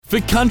For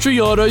Country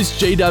Autos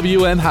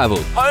GWM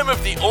Haval, home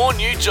of the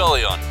all-new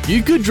Jolyon.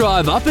 You could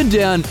drive up and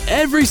down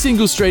every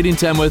single street in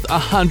Tamworth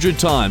 100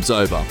 times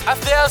over,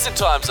 1,000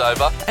 times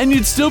over, and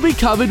you'd still be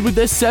covered with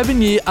their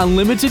 7-year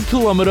unlimited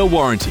kilometre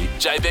warranty.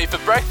 JB for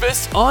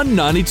breakfast on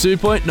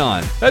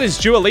 92.9. That is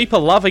Dua Lipa,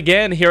 Love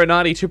Again, here at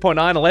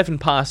 92.9, 11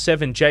 past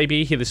 7.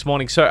 JB here this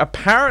morning. So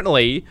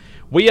apparently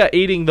we are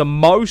eating the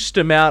most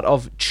amount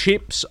of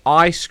chips,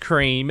 ice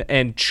cream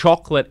and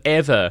chocolate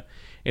ever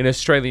in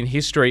Australian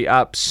history.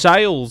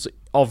 Sales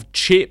of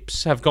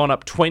chips have gone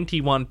up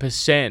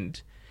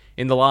 21%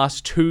 in the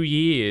last 2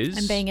 years.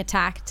 I'm being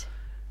attacked.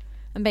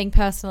 I'm being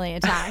personally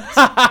attacked.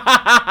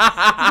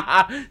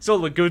 It's all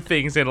the good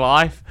things in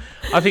life.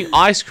 I think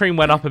ice cream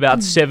went up about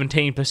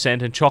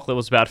 17% and chocolate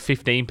was about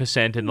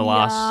 15% in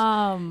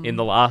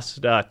the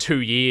last 2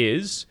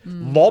 years.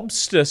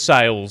 Lobster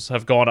sales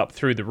have gone up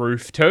through the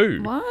roof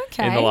too.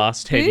 Okay. In the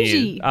last 10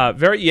 Bougie. years.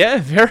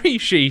 Very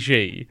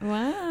shishi.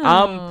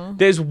 Wow.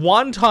 There's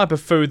one type of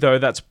food though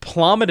that's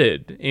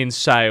plummeted in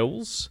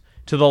sales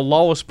to the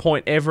lowest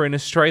point ever in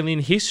Australian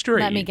history.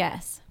 Let me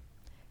guess.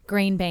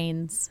 Green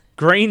beans.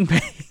 Green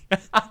beans.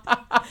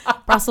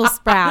 Brussels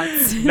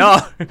sprouts. No,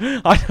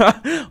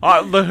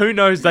 who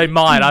knows? They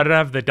might. I don't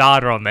have the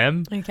data on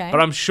them. Okay.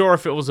 But I'm sure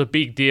if it was a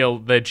big deal,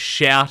 they'd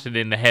shout it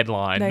in the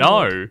headline. They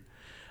No.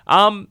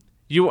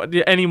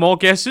 Any more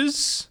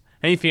guesses?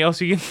 Anything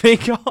else you can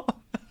think of?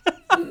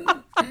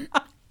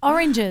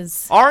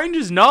 Oranges.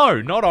 Oranges?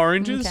 No, not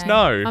oranges. Okay.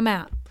 No. I'm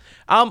out.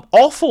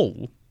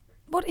 Offal.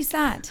 What is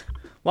that?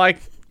 Like,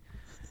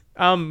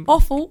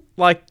 Awful.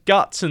 like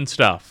guts and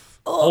stuff.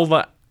 All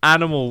the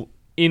animal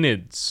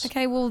innards.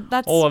 Okay, well,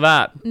 that's All of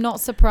that. not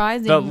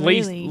surprising, The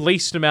really.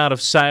 least amount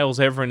of sales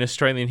ever in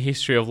Australian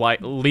history of like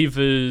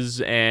livers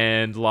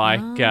and like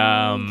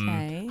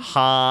okay.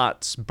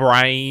 hearts,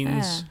 brains,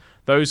 Yeah.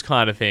 those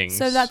kind of things.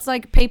 So that's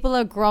like people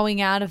are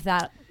growing out of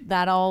that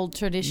old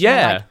tradition of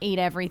like eat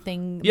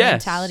everything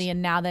Yes. mentality,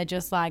 and now they're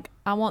just like,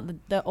 I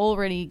want the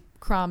already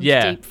crumbed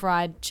deep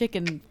fried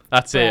chicken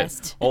That's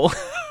breast. it. All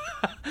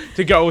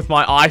to go with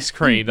my ice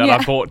cream that Yeah.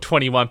 I bought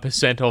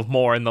 21% of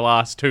more in the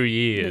last 2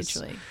 years.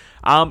 Literally.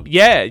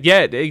 Yeah,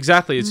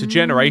 exactly. It's a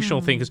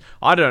generational thing because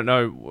I don't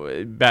know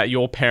about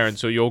your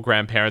parents or your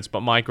grandparents,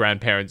 but my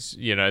grandparents,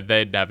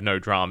 they'd have no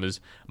dramas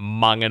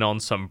munging on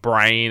some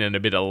brain and a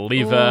bit of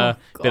liver,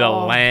 bit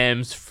of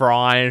lamb's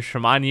fries,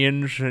 some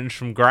onions and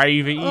some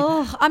gravy.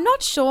 Oh, I'm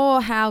not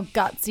sure how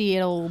gutsy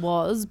it all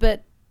was,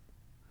 but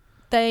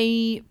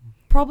they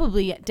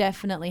probably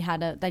definitely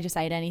they just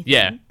ate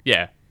anything.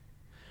 Yeah.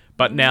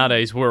 But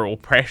nowadays we're all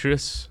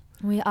precious.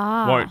 We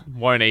are.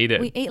 Won't eat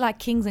it. We eat like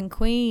kings and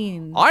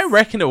queens. I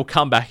reckon it will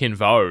come back in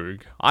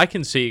vogue.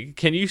 Can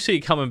you see it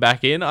coming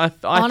back in? I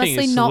Honestly,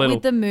 think it's not a little...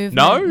 with the movement.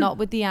 No? Not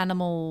with the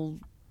animal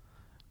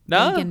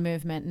No? vegan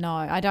movement. No,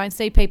 I don't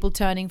see people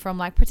turning from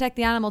like protect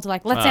the animal to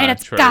like let's eat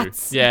its True.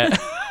 guts. Yeah.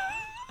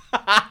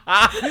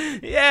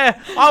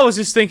 Yeah, I was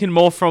just thinking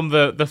more from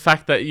the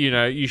fact that,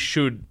 you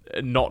should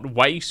not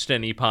waste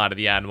any part of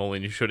the animal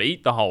and you should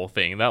eat the whole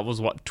thing. That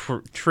was what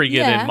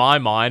triggered in my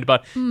mind,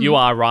 but you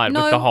are right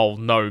with the whole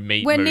no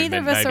meat movement. Neither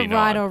of us are maybe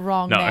right not. or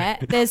wrong No. there.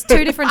 There's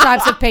two different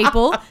types of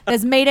people.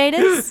 There's meat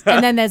eaters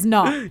and then there's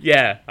not.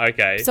 Yeah,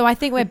 okay. So I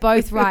think we're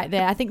both right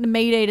there. I think the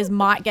meat eaters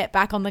might get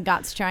back on the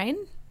guts train.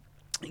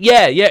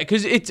 Yeah,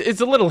 because it's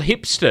a little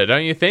hipster,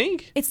 don't you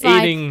think? It's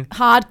like eating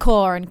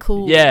hardcore and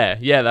cool.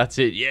 Yeah, that's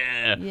it.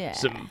 Yeah. Yeah.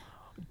 Some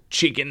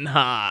chicken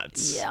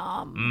hearts.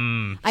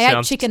 Yum. I ate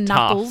sounds chicken tough.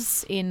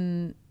 knuckles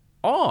in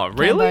Oh,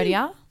 really?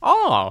 Cambodia.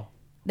 Oh.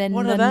 Then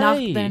What the, are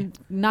they? the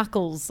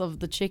knuckles of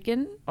the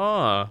chicken.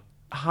 Oh.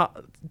 Don't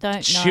know.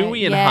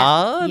 Chewy and Yeah,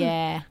 hard?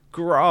 Yeah.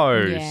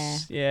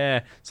 Gross.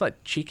 Yeah. It's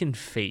like chicken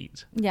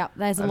feet. Yeah,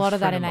 there's a A lot of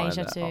that friend in of mine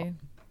Asia that- too.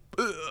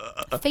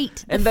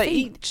 Feet. And they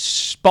eat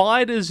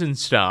spiders and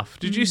stuff.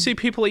 Did you see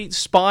people eat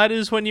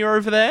spiders when you were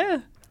over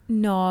there?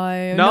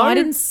 No, No? I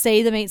didn't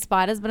see them eat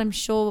spiders, but I'm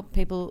sure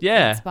people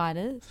Yeah. eat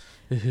spiders.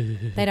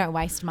 They don't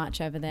waste much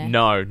over there.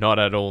 No, not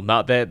at all.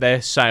 No, their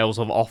sales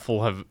of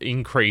offal have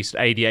increed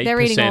 88%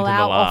 They're eating all in the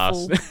our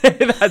last.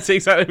 offal. That's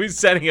exactly who's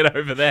setting it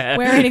over there.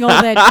 We're eating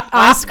all their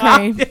ice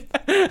cream.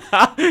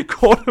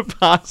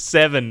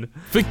 7:15.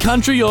 For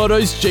Country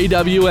Autos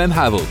GWM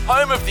Haval,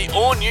 home of the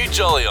all-new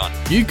Jolyon.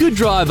 You could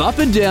drive up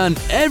and down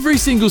every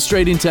single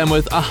street in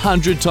Tamworth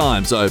 100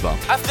 times over,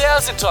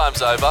 1,000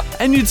 times over,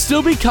 and you'd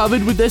still be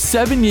covered with their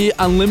 7-year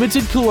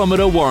unlimited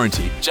kilometre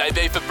warranty.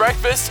 JB for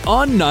breakfast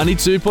on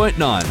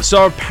 92.9.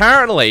 So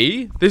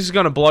apparently, this is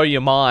going to blow your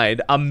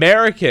mind.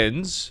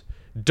 Americans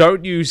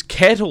don't use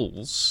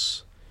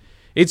kettles.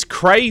 It's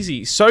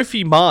crazy.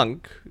 Sophie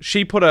Monk,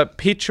 she put a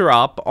picture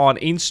up on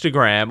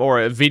Instagram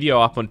or a video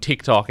up on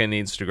TikTok and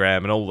Instagram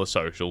and all the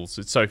socials.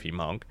 It's Sophie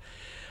Monk.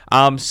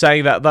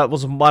 Saying that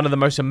was one of the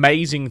most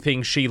amazing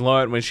things she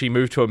learned when she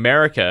moved to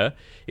America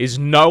is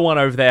no one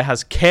over there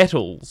has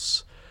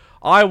kettles.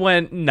 I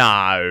went,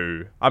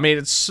 no.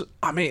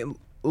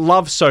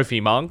 Love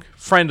Sophie Monk,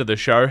 friend of the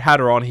show,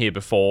 had her on here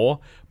before,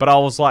 but I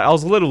was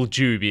a little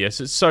dubious.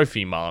 It's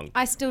Sophie Monk.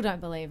 I still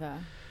don't believe her.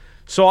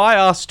 So I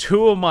asked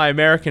two of my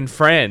American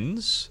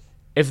friends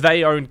if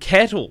they own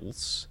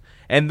kettles,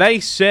 and they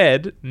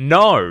said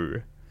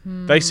no.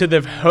 They said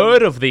they've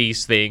heard of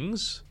these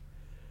things,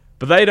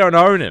 but they don't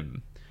own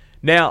them.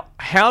 Now,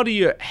 how do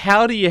you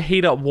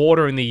heat up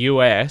water in the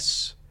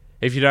US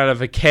if you don't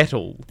have a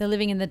kettle? They're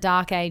living in the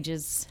dark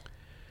ages.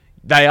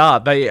 They are.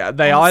 They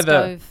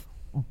either Stove.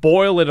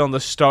 boil it on the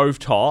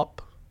stovetop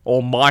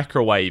or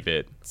microwave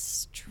it.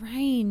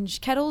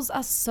 Strange. Kettles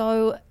are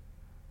so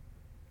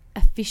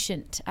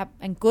efficient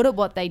and good at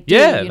what they do.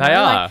 Yeah, you they know?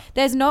 are. Like,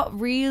 there's not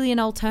really an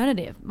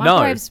alternative.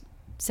 Microwaves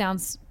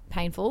sounds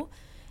painful,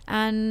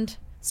 and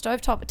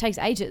stovetop, it takes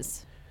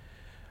ages.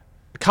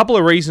 A couple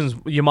of reasons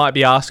you might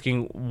be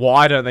asking,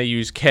 why don't they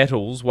use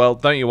kettles? Well,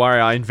 don't you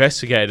worry, I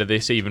investigated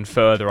this even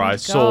further. I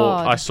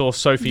saw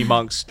Sophie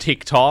Monk's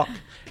TikTok,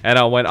 and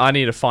I went, I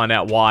need to find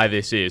out why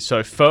this is.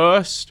 So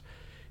first,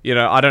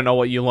 I don't know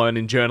what you learn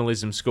in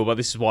journalism school, but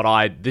this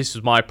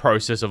is my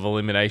process of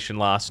elimination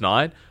last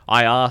night.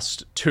 I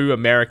asked 2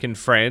 American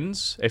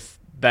friends if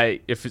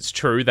it's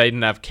true they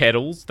didn't have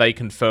kettles. They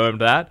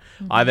confirmed that.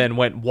 I then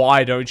went,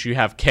 why don't you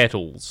have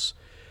kettles?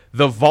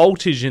 The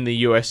voltage in the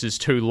US is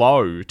too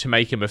low to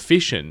make them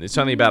efficient. It's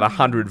only about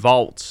 100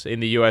 volts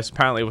in the US.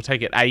 Apparently, it will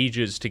take it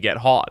ages to get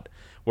hot.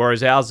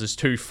 Whereas ours is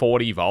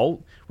 240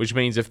 volt, which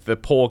means if the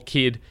poor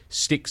kid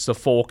sticks the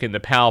fork in the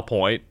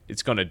PowerPoint,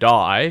 it's going to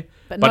die.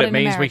 But it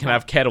means we can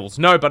have kettles.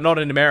 No, but not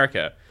in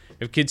America.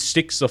 If kid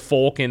sticks the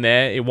fork in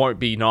there, it won't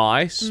be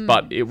nice,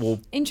 but it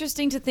will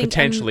Interesting to think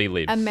potentially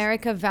live.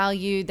 America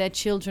value their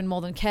children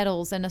more than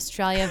kettles, and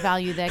Australia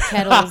value their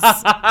kettles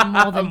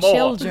more than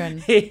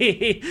children.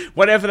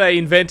 Whenever they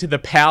invented the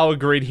power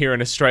grid here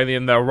in Australia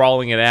and they were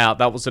rolling it out,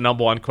 that was the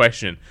number one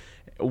question.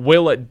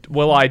 Will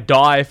I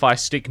die if I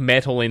stick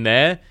metal in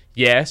there?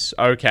 Yes,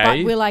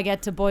 okay. But will I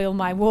get to boil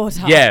my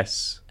water?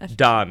 Yes,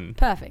 done.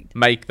 Perfect.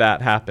 Make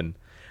that happen.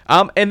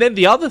 And then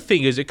the other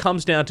thing is it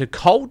comes down to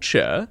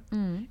culture.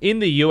 In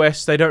the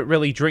US, they don't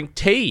really drink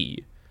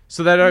tea.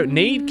 So they don't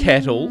need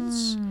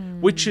kettles,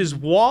 which is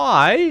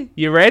why,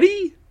 you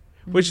ready?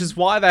 Which is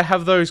why they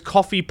have those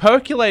coffee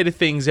percolator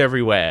things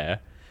everywhere.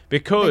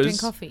 Because They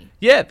drink coffee.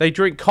 Yeah, they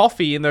drink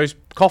coffee in those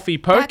coffee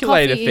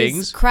percolator That coffee things.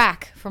 is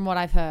crack, from what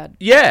I've heard.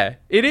 Yeah,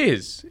 it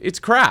is. It's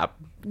crap.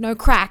 No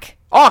crack.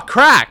 Oh,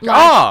 crack.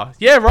 Like,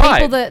 yeah,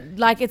 right. People that,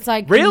 it's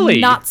like Really?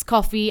 nuts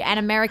coffee, and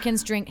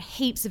Americans drink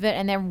heaps of it,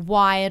 and they're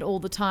wired all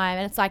the time,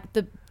 and it's like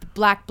the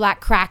black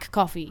crack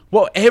coffee.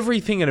 Well,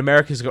 everything in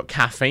America's got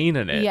caffeine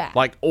in it. Yeah.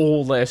 Like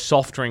all their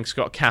soft drinks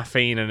got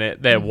caffeine in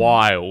it. They're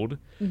wild.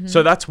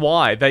 So that's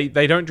why they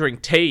don't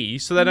drink tea,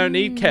 so they don't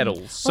need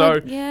kettles. So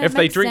Well, yeah, if they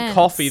makes drink sense.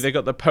 coffee, they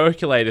got the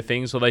percolator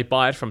things, or they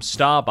buy it from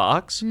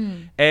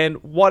Starbucks. And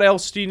what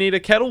else do you need a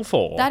kettle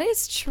for? That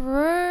is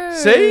true.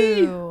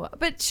 See?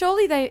 But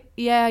surely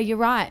you're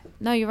right.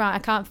 No, you're right. I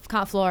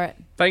can't floor it.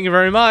 Thank you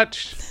very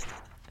much.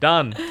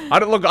 Done. I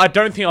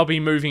don't think I'll be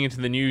moving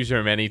into the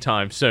newsroom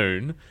anytime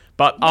soon.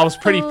 But I was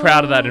pretty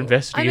proud of that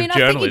investigative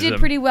journalism. I think you did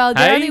pretty well.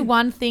 The Hey? only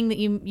one thing that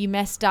you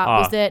messed up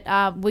was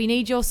that we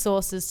need your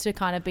sources to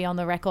kind of be on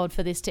the record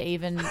for this to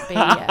even be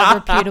a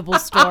reputable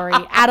story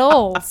at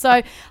all.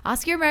 So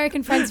ask your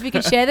American friends if you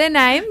could share their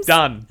names.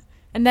 Done.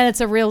 And then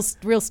it's a real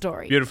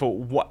story. Beautiful.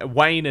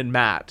 Wayne and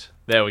Matt.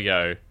 There we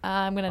go.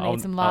 I'm going to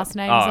need some last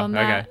names on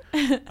that.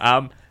 Okay.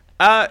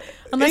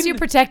 Unless you're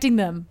protecting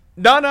them.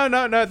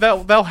 No.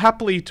 They'll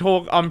happily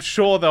talk. I'm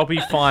sure they'll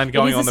be fine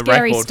going on the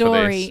scary record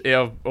story. for this.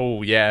 Yeah,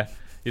 oh yeah,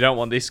 you don't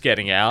want this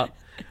getting out.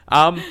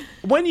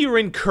 When you were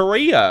in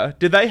Korea,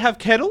 did they have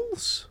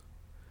kettles?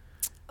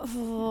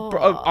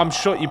 I'm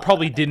sure you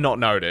probably did not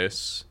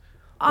notice.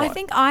 I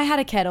think I had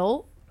a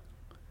kettle.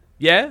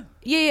 Yeah.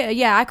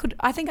 Yeah.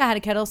 I think I had a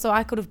kettle, so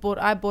I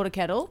bought a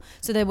kettle.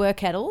 So there were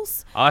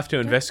kettles. I have to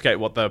investigate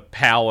what the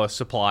power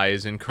supply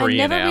is in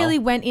Korea I never now. really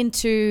went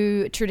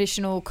into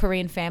traditional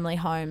Korean family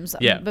homes.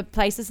 Yeah. The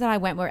places that I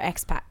went were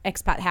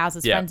expat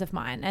houses, Yeah. friends of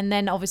mine. And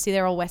then obviously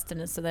they're all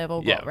Westerners, so they've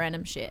all got Yeah.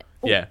 random shit.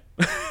 Ooh, Yeah.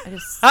 I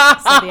just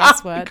said the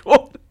S word.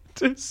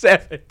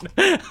 7.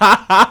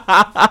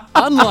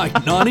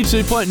 Unlike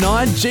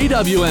 92.9,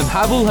 GWM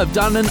Havel have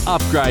done an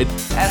upgrade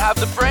and have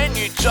the brand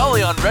new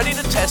Jolion ready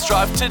to test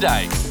drive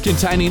today.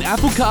 Containing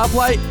Apple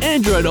CarPlay,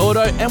 Android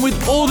Auto, and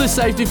with all the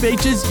safety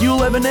features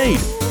you'll ever need.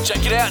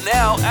 Check it out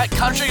now at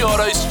Country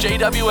Autos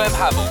GWM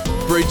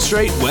Havel, Brood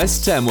Street,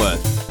 West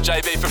Tamworth.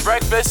 JB for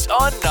breakfast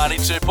on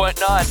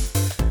 92.9.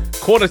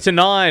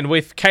 8:45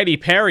 with Katy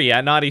Perry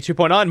at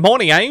 92.9.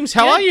 Morning, Ames.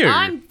 How are you?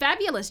 I'm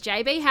fabulous,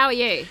 JB. How are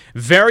you?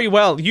 Very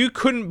well. You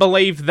couldn't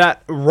believe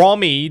that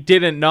Romy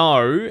didn't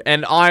know,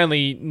 and I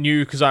only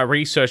knew because I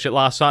researched it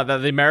last night, that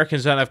the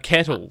Americans don't have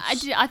kettles.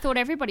 I thought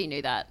everybody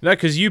knew that. No,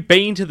 because you've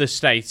been to the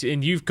States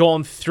and you've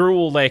gone through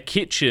all their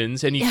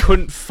kitchens and you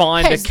couldn't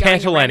find a Just going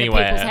kettle around to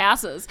anywhere. People's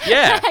houses.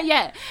 Yeah.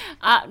 Yeah.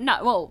 No,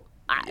 well,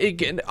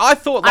 I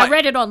thought I like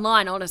read it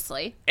online,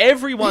 honestly.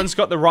 everyone's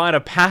got the rite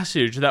of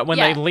passage that when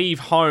Yeah. they leave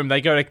home,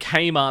 they go to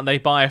Kmart and they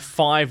buy a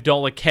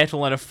 $5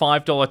 kettle and a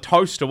 $5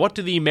 toaster. What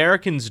do the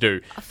Americans do?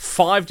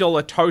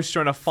 $5 toaster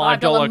and a $5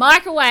 $5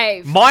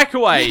 microwave.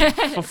 microwave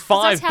for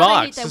 $5. That's how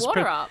they heat their It's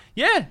water up.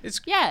 Yeah, it's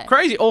Yeah.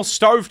 crazy. Or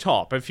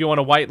stovetop if you want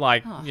to wait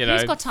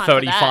who's got time for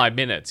 35 that?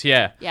 minutes.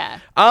 Yeah. Yeah.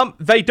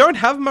 They don't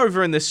have them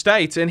over in the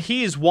States, and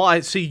here's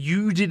why. See,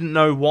 you didn't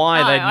know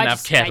why they didn't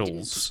have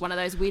kettles. It's one of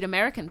those weird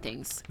American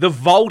things. The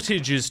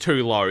voltage is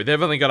too low.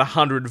 They've only got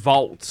 100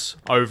 volts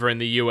over in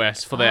the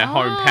US for their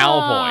home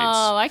power points.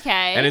 Oh,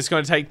 okay. And it's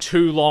going to take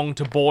too long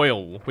to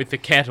boil with the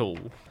kettle.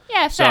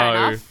 Yeah, fair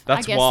enough.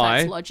 That's I guess why.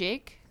 that's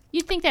logic.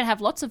 You'd think they'd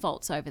have lots of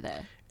volts over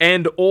there.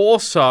 And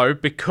also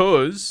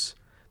because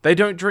they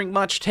don't drink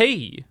much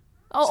tea.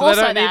 Oh, So they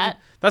also don't that.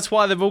 That's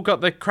why they've all got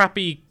the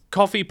crappy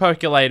coffee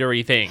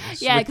percolatory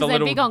things. Yeah, with the because they're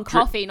little big on drip-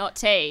 coffee, not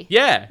tea.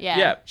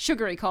 Yeah.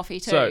 Sugary coffee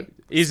too. So,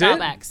 is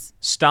Starbucks. it?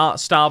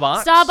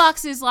 Starbucks?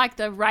 Starbucks is like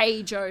the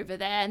rage over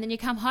there, and then you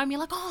come home, you're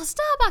like, oh,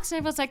 Starbucks, and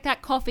everyone's like,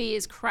 that coffee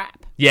is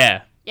crap.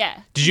 Yeah.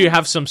 Yeah. Did you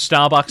have some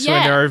Starbucks when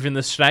Yeah. you were over in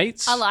the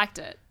States? I liked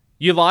it.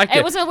 You liked it?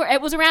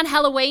 It was around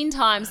Halloween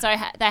time, so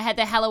they had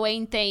the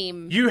Halloween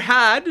theme.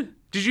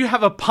 Did you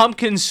have a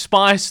pumpkin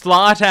spiced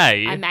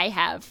latte? I may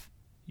have.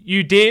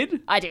 You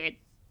did? I did.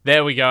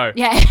 There we go.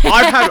 Yeah.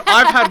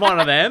 I've had one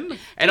of them,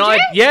 and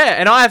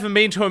and I haven't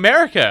been to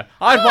America.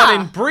 I had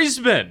one in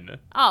Brisbane.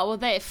 Oh, well,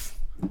 they're...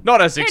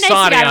 Not as needs to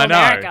exciting, go to I know.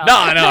 America? No,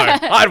 I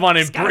know. I had one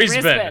in Let's go to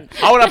Brisbane. Brisbane.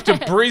 I went up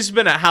to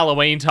Brisbane at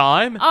Halloween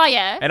time. Oh,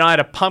 yeah. And I had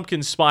a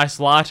pumpkin spice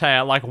latte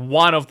at like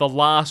one of the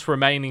last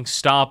remaining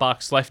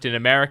Starbucks left in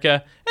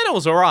America, and it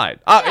was all right.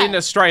 In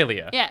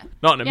Australia. Yeah.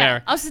 Not in Yeah.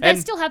 America. Oh, so they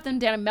still have them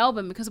down in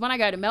Melbourne, because when I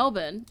go to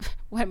Melbourne,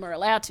 when we're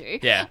allowed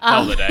to... Yeah,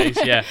 holidays,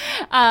 yeah.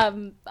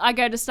 I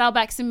go to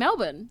Starbucks in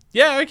Melbourne.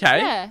 Yeah, okay.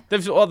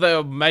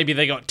 Yeah. Maybe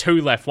they got two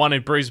left, one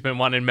in Brisbane,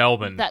 one in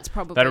Melbourne. That's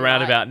probably That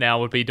around right. about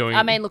now would be doing...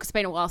 I mean, look, it's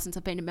been a while since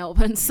I've been to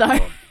Melbourne, so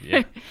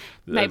yeah.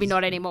 maybe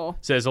not anymore.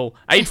 Says all.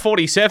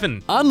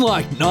 8:47.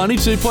 Unlike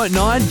 92.9,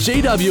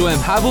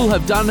 GWM Havel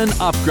have done an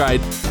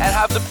upgrade and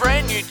have the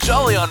brand new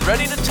Jolion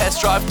ready to test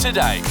drive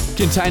today.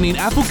 Containing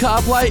Apple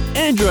CarPlay,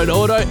 Android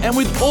Auto, and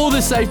with all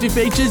the safety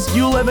features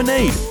you'll ever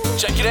need.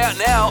 Check it out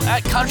now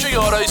at Country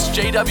Autos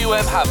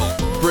GWM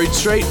Havel, Bridge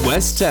Street,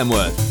 West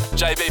Tamworth.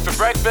 JB for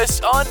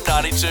breakfast on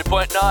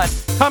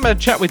 92.9. Time to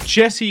chat with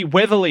Jessie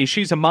Weatherly.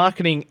 She's a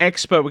marketing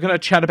expert. We're going to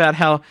chat about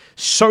how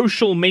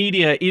social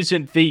media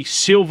isn't the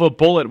silver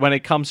bullet when it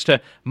comes to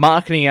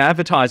marketing and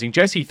advertising.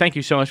 Jessie, thank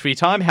you so much for your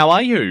time. How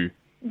are you?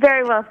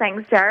 Very well,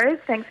 thanks,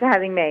 Jared. Thanks for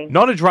having me.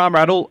 Not a drama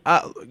at all.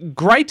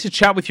 Great to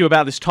chat with you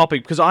about this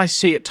topic because I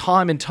see it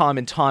time and time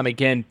and time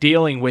again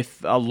dealing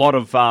with a lot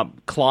of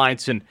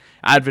clients and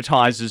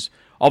advertisers,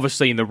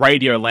 obviously in the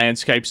radio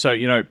landscape. So,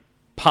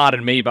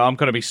 pardon me, but I'm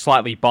going to be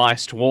slightly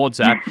biased towards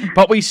that.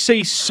 But we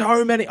see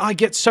I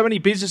get so many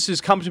businesses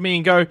come to me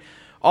and go,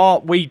 oh,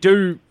 we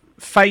do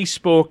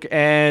Facebook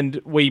and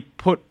we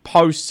put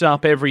posts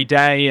up every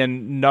day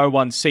and no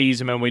one sees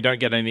them and we don't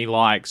get any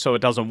likes, so it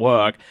doesn't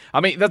work. I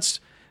mean,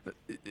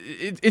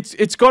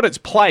 it's got its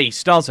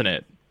place, doesn't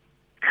it?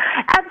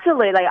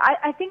 Absolutely.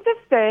 I think the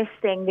first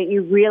thing that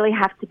you really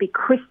have to be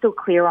crystal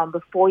clear on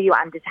before you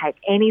undertake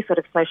any sort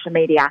of social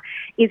media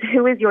is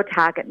who is your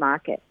target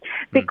market.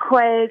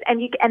 Because,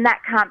 and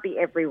that can't be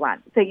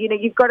everyone. So,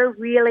 you've got to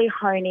really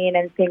hone in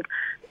and think,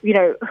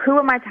 who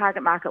are my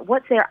target market?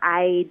 What's their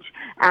age?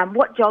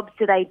 What jobs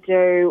do they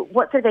do?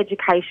 What sort of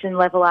education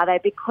level are they?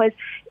 Because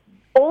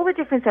all the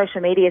different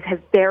social medias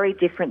have very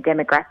different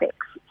demographics.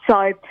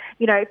 So,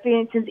 for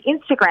instance,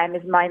 Instagram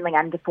is mainly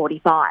under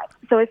 45.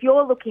 So if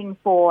you're looking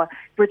for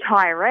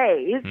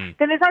retirees,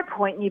 then there's no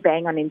point in you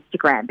being on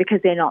Instagram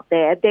because they're not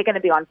there. They're going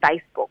to be on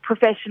Facebook.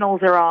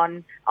 Professionals are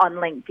on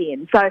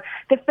LinkedIn. So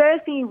the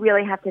first thing you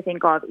really have to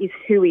think of is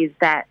who is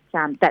that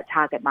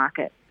target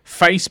market.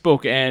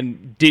 Facebook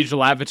and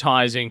digital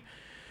advertising,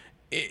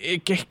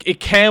 it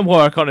can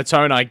work on its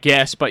own, I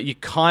guess, but you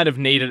kind of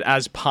need it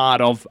as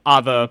part of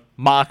other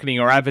marketing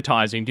or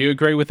advertising. Do you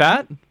agree with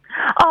that?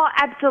 Oh,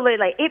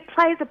 absolutely. It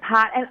plays a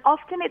part, and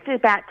often it's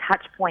about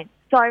touch points.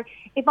 So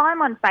if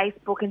I'm on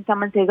Facebook and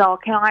someone says, oh,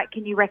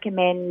 can you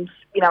recommend,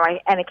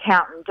 an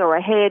accountant or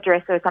a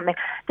hairdresser or something,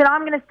 then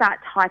I'm going to start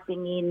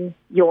typing in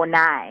your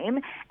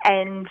name,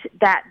 and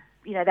that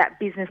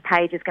business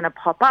page is going to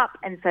pop up,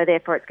 and so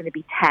therefore it's going to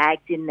be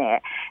tagged in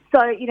there. So,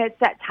 it's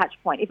that touch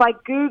point. If I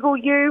Google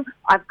you,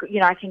 I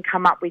can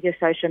come up with your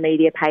social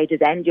media pages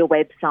and your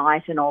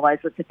website and all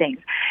those sorts of things.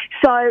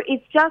 So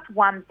it's just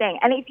one thing.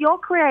 And if you're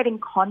creating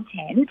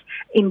content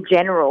in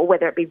general,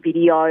 whether it be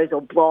videos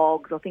or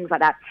blogs or things like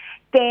that,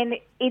 then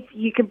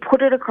you can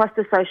put it across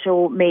the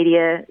social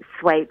media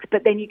suites,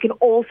 but then you can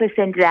also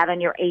send it out on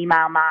your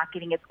email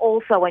marketing. It's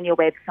also on your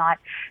website.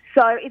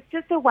 So it's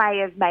just a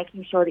way of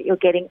making sure that you're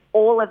getting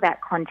all of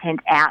that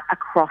content out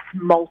across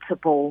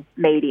multiple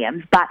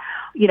mediums. But,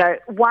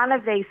 one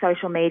of these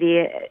social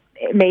media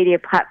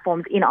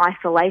platforms in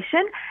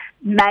isolation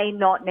may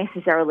not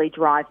necessarily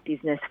drive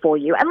business for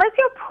you, unless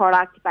you're a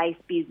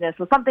product-based business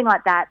or something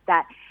like that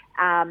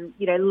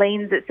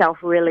leans itself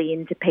really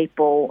into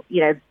people,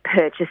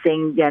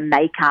 purchasing,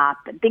 makeup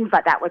and things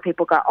like that, where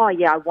people go, oh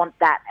yeah, I want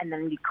that. And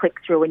then you click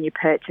through and you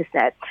purchase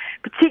it.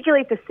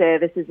 Particularly for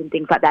services and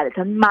things like that, it's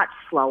a much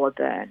slower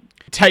burn.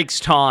 It takes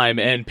time,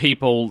 and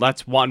people,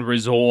 that's one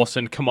resource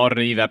and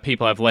commodity that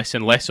people have less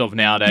and less of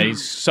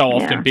nowadays. So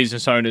often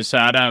business owners say,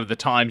 I don't have the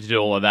time to do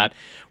all of that.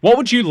 What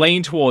would you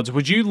lean towards?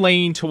 Would you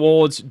lean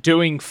towards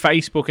doing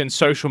Facebook and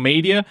social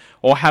media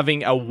or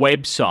having a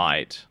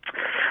website?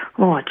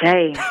 Oh,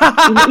 gee.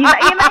 You're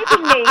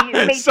making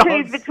me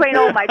choose between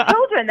all my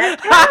children.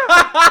 That's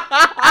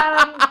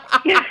terrible.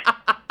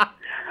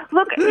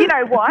 Look, you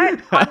know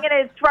what? I'm going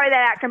to throw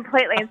that out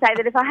completely and say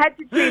that if I had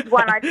to choose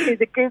one, I'd choose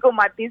a Google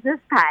My Business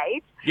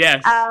page.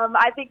 Yes.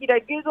 I think,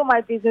 Google My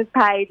Business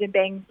page and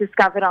being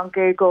discovered on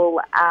Google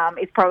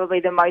is probably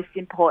the most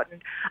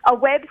important. A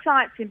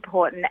website's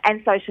important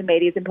and social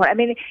media is important.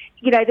 I mean,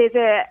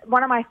 there's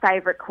one of my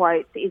favourite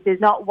quotes is there's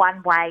not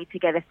one way to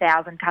get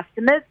 1,000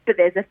 customers, but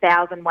there's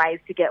 1,000 ways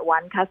to get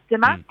one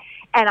customer.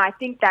 And I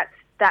think that's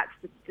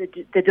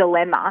the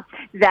dilemma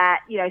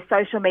that,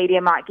 social media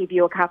might give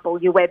you a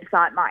couple, your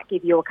website might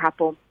give you a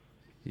couple.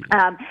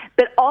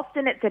 But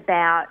often it's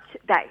about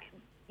that,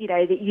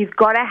 that you've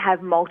got to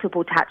have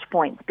multiple touch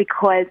points,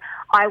 because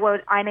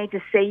I need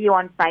to see you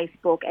on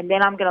Facebook, and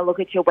then I'm going to look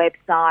at your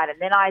website, and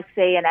then I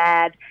see an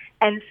ad.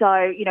 And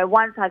so,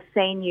 once I've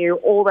seen you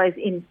all those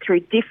through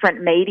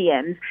different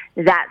mediums,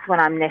 that's when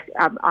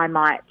I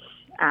might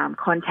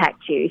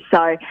contact you.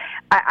 So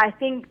I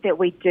think that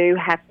we do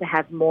have to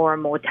have more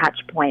and more touch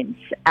points.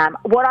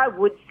 What I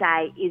would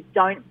say is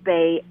don't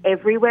be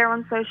everywhere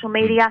on social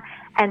media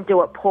and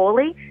do it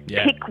poorly.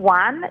 Yeah. Pick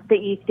one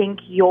that you think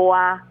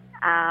your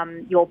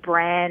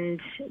brand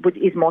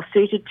is more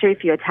suited to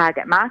for your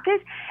target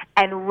market,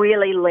 and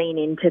really lean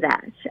into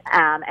that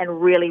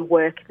and really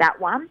work that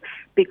one,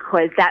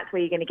 because that's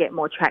where you're going to get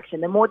more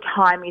traction. The more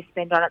time you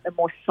spend on it, the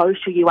more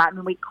social you are. I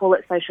mean, we call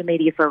it social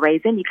media for a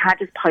reason. You can't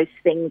just post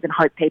things and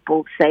hope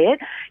people see it.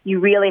 You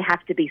really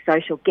have to be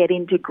social, get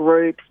into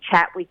groups,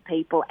 chat with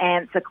people,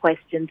 answer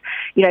questions,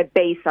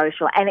 be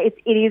social. And it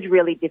is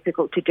really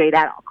difficult to do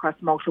that across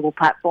multiple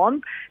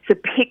platforms. So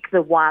pick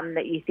the one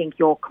that you think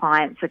your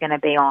clients are going to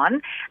be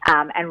on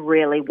and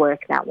really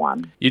work that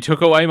one. You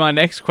took away my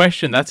next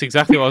question. That's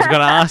exactly what I was going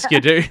to ask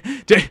you.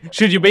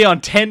 Should you be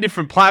on 10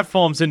 different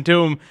platforms and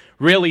do them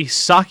really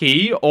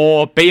sucky,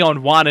 or be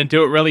on one and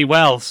do it really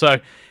well? So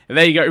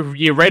there you go.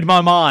 You read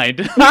my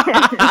mind.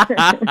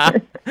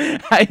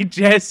 Hey,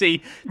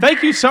 Jessie,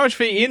 thank you so much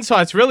for your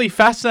insights. Really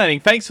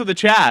fascinating. Thanks for the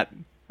chat.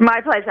 My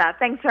pleasure.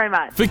 Thanks very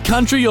much. For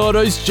Country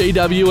Autos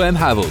GWM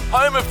Havel,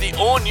 home of the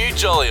all-new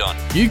Jolyon,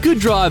 you could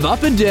drive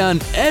up and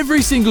down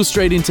every single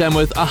street in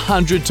Tamworth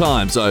 100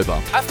 times over,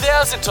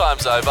 1,000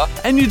 times over,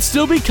 and you'd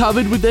still be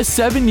covered with their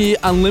 7-year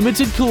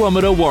unlimited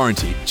kilometre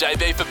warranty.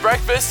 JB for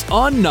breakfast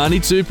on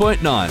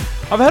 92.9.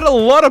 I've had a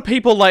lot of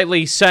people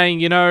lately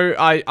saying,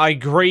 I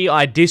agree,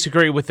 I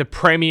disagree with the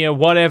Premier,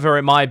 whatever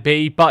it might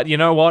be, but you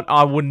know what?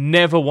 I would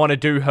never want to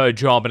do her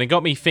job. And it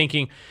got me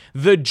thinking,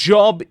 the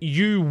job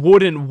you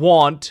wouldn't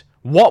want,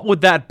 what would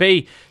that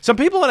be? Some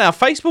people on our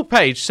Facebook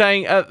page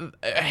saying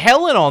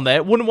Helen on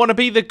there wouldn't want to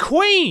be the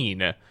Queen.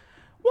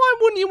 Why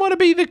wouldn't you want to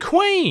be the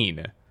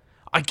Queen?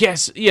 I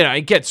guess,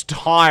 it gets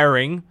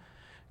tiring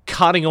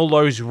cutting all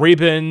those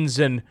ribbons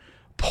and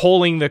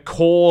pulling the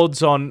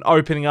cords on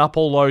opening up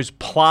all those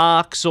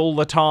plaques all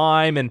the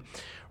time and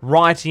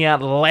writing out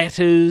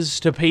letters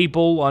to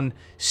people on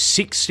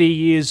 60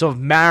 years of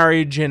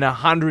marriage and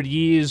 100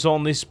 years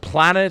on this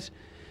planet.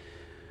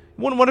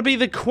 Wouldn't want to be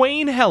the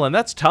Queen, Helen.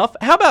 That's tough.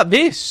 How about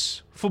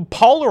this? For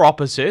polar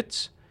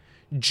opposites,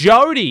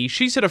 Jody,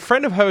 she said a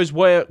friend of hers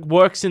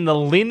works in the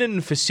linen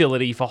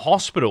facility for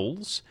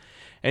hospitals,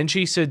 and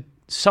she said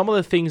some of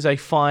the things they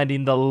find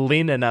in the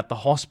linen at the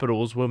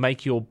hospitals will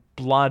make your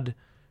blood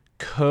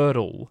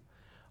curdle.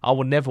 I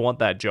would never want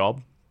that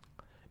job.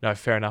 No,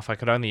 fair enough. I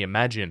could only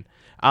imagine.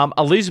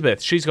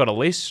 Elizabeth, she's got a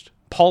list.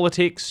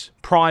 Politics,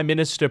 Prime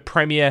Minister,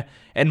 Premier,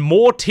 and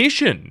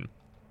mortician.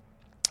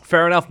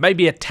 Fair enough.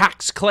 Maybe a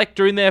tax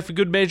collector in there for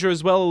good measure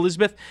as well,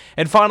 Elizabeth.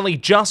 And finally,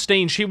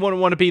 Justine, she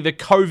wouldn't want to be the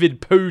COVID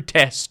poo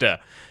tester.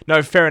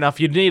 No, fair enough.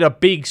 You'd need a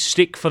big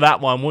stick for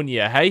that one, wouldn't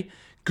you, hey?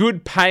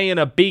 Good pay and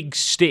a big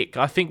stick.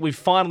 I think we've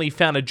finally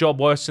found a job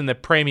worse than the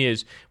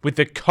Premiers with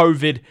the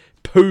COVID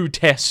poo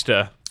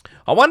tester.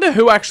 I wonder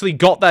who actually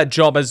got that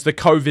job as the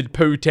COVID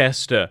poo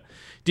tester.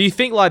 Do you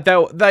think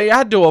they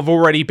had to have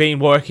already been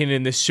working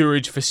in the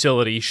sewage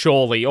facility,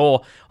 surely?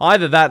 Or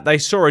either that, they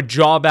saw a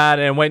job ad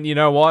and went, you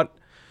know what?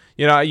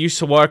 I used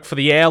to work for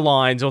the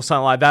airlines or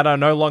something like that. I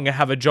no longer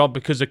have a job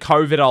because of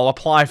COVID. I'll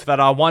apply for that.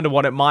 I wonder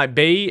what it might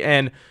be.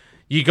 And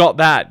you got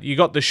that. You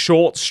got the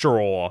short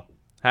straw.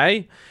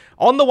 Hey?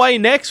 On the way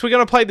next, we're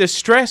going to play the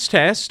stress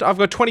test. I've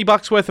got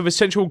 $20 worth of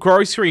essential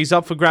groceries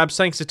up for grabs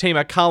thanks to team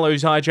at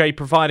Carlo's IJ,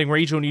 providing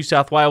regional New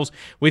South Wales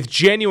with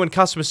genuine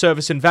customer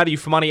service and value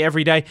for money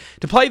every day.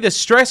 To play the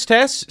stress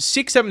test,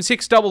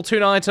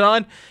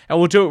 676-22929, and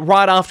we'll do it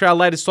right after our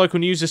latest local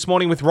news this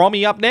morning with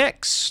Romy up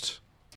next.